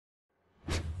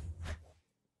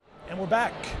And we're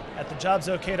back at the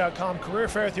JobsOK.com career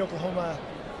fair at the Oklahoma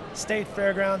State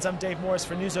Fairgrounds. I'm Dave Morris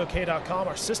for NewsOK.com.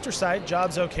 Our sister site,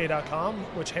 JobsOK.com,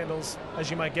 which handles, as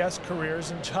you might guess,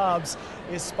 careers and jobs,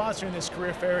 is sponsoring this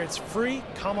career fair. It's free.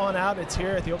 Come on out. It's here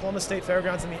at the Oklahoma State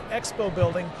Fairgrounds in the Expo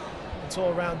building until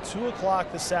around 2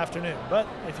 o'clock this afternoon. But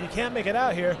if you can't make it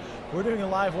out here, we're doing a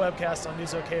live webcast on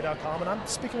NewsOK.com, and I'm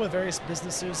speaking with various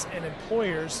businesses and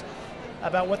employers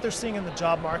about what they're seeing in the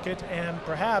job market and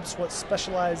perhaps what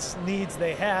specialized needs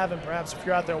they have. And perhaps if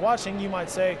you're out there watching, you might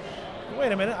say,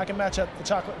 wait a minute, I can match up the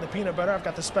chocolate and the peanut butter. I've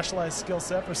got the specialized skill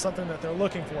set for something that they're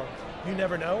looking for. You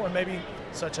never know, or maybe,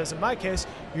 such as in my case,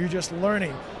 you're just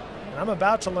learning. And I'm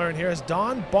about to learn here as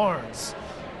Dawn Barnes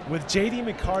with J.D.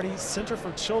 McCarty Center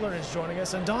for Children is joining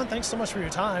us. And Dawn, thanks so much for your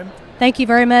time. Thank you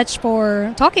very much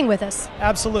for talking with us.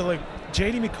 Absolutely.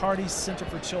 J.D. McCarty Center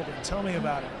for Children. Tell me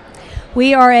about it.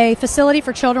 We are a facility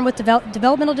for children with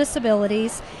developmental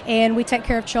disabilities, and we take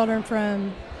care of children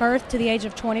from birth to the age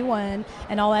of 21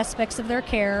 and all aspects of their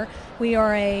care. We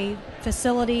are a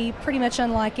facility pretty much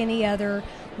unlike any other.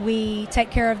 We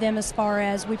take care of them as far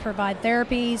as we provide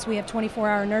therapies. We have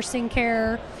 24-hour nursing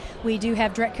care. We do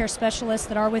have direct care specialists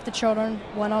that are with the children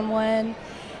one-on-one.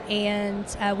 And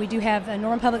we do have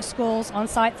Norman Public Schools on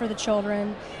site for the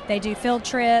children. They do field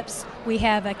trips. We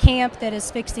have a camp that is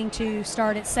fixing to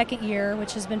start its second year,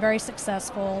 which has been very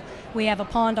successful. We have a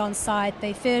pond on site.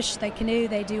 They fish, they canoe,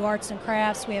 they do arts and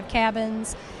crafts. We have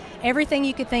cabins. Everything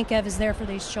you could think of is there for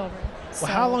these children.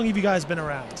 Well, how long have you guys been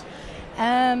around?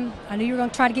 I knew you were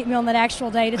going to try to get me on that actual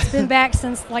date. It's been back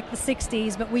since like the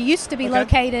 60s, but we used to be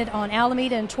located on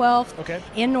Alameda and 12th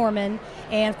in Norman,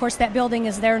 and of course that building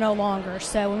is there no longer.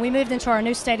 So when we moved into our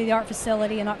new state-of-the-art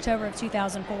facility in October of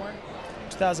 2004.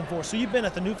 2004. So you've been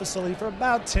at the new facility for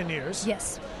about 10 years.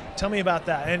 Yes. Tell me about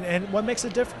that, and what makes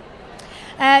it different?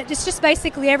 It's just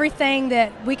basically everything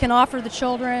that we can offer the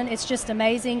children. It's just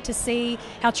amazing to see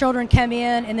how children come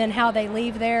in and then how they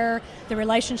leave there, the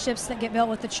relationships that get built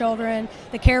with the children.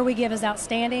 The care we give is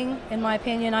outstanding, in my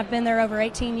opinion. I've been there over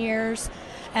 18 years.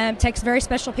 It takes very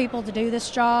special people to do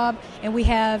this job, and we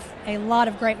have a lot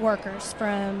of great workers,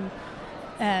 from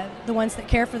the ones that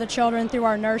care for the children, through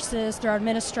our nurses, through our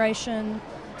administration,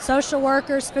 social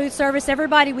workers, food service.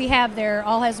 Everybody we have there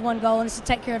all has one goal, and it's to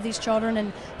take care of these children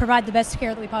and provide the best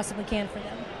care that we possibly can for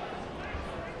them.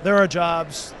 There are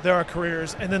jobs, there are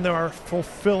careers, and then there are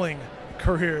fulfilling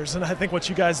careers. And I think what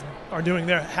you guys are doing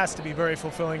there has to be very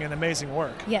fulfilling and amazing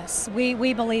work. Yes, we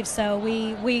believe so.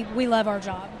 We love our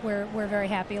job. We're very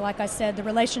happy. Like I said, the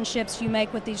relationships you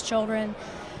make with these children,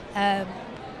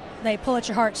 they pull at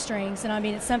your heartstrings, and I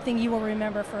mean, it's something you will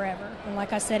remember forever. And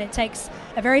like I said, it takes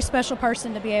a very special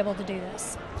person to be able to do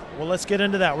this. Well, let's get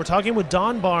into that. We're talking with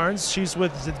Dawn Barnes. She's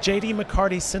with the J.D.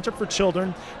 McCarty Center for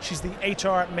Children. She's the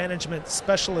HR management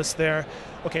specialist there.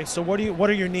 Okay, so what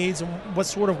are your needs, and what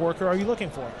sort of worker are you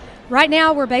looking for? Right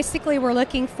now, we're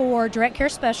looking for direct care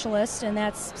specialists, and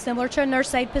that's similar to a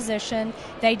nurse aide position.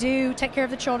 They do take care of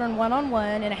the children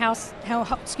one-on-one in a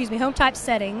home type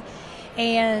setting.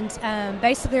 And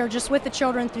basically are just with the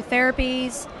children through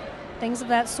therapies, things of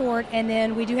that sort. And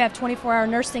then we do have 24-hour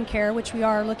nursing care, which we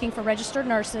are looking for registered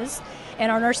nurses.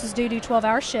 And our nurses do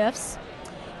 12-hour shifts.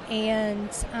 And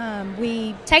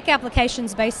we take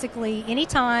applications basically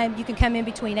anytime. You can come in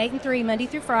between 8 and 3, Monday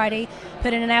through Friday,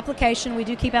 put in an application. We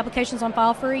do keep applications on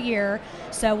file for a year,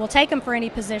 so we'll take them for any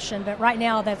position. But right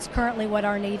now, that's currently what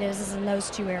our need is in those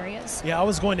two areas. Yeah, I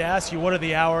was going to ask you, what are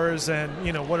the hours, and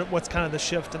what's kind of the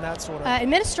shift and that sort of?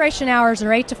 Administration hours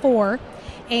are 8 to 4.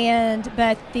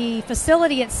 But the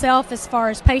facility itself, as far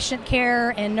as patient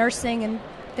care and nursing and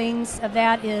things of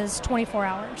that, is 24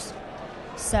 hours.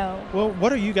 So, well,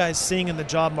 what are you guys seeing in the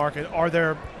job market? Are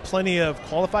there plenty of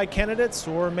qualified candidates,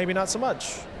 or maybe not so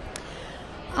much?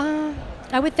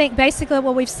 I would think basically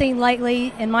what we've seen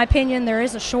lately, in my opinion, there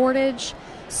is a shortage.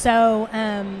 So,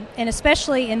 and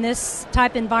especially in this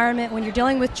type environment, when you're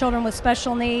dealing with children with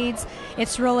special needs,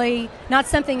 it's really not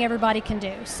something everybody can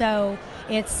do. So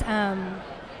it's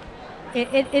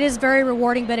it is very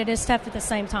rewarding, but it is tough at the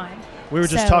same time. We were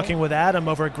just talking with Adam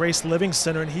over at Grace Living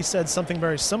Center, and he said something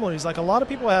very similar. He's like, a lot of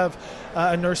people have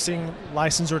a nursing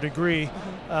license or degree,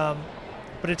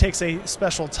 but it takes a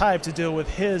special type to deal with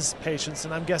his patients,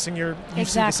 and I'm guessing you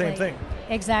see the same thing.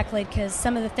 Exactly, because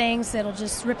some of the things, it'll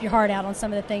just rip your heart out on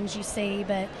some of the things you see,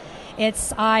 but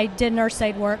I did nurse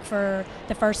aide work for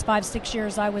the first 5-6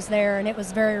 years I was there, and it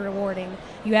was very rewarding.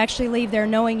 You actually leave there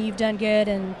knowing you've done good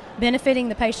and benefiting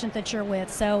the patient that you're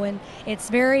with. And it's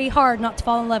very hard not to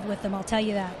fall in love with them, I'll tell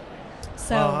you that.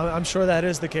 So well, I'm sure that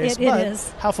is the case. It is.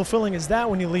 How fulfilling is that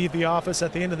when you leave the office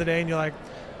at the end of the day and you're like,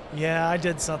 yeah, I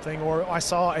did something, or I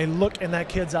saw a look in that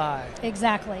kid's eye.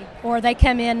 Exactly. Or they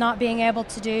come in not being able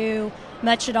to do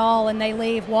much at all, and they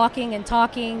leave walking and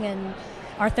talking, and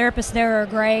our therapists there are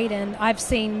great, and I've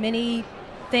seen many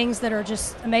things that are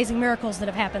just amazing miracles that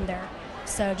have happened there.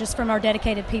 So just from our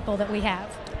dedicated people that we have.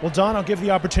 Well, Dawn, I'll give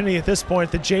the opportunity at this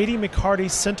point. The J.D. McCarty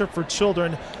Center for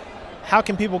Children, how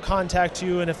can people contact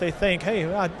you? And if they think, hey,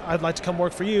 I'd like to come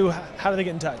work for you, how do they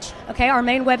get in touch? Okay, our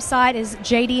main website is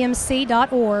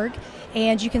jdmc.org,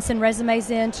 and you can send resumes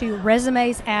in to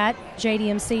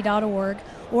resumes@jdmc.org,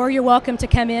 or you're welcome to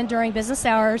come in during business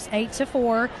hours, 8 to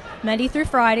 4, Monday through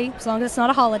Friday, as long as it's not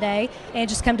a holiday, and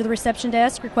just come to the reception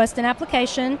desk, request an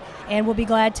application, and we'll be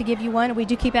glad to give you one. We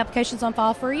do keep applications on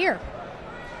file for a year.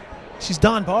 She's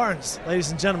Dawn Barnes, ladies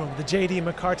and gentlemen, with the J.D.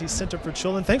 McCarty Center for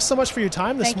Children. Thanks so much for your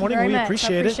time this morning. Thank you very much.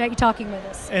 Appreciate it. I appreciate you talking with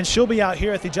us. And she'll be out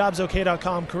here at the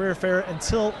JobsOK.com Career Fair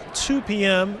until 2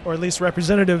 p.m., or at least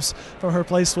representatives from her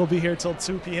place will be here till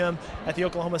 2 p.m. at the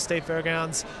Oklahoma State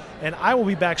Fairgrounds. And I will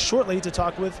be back shortly to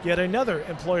talk with yet another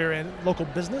employer in local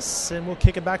business, and we'll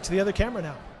kick it back to the other camera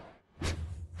now.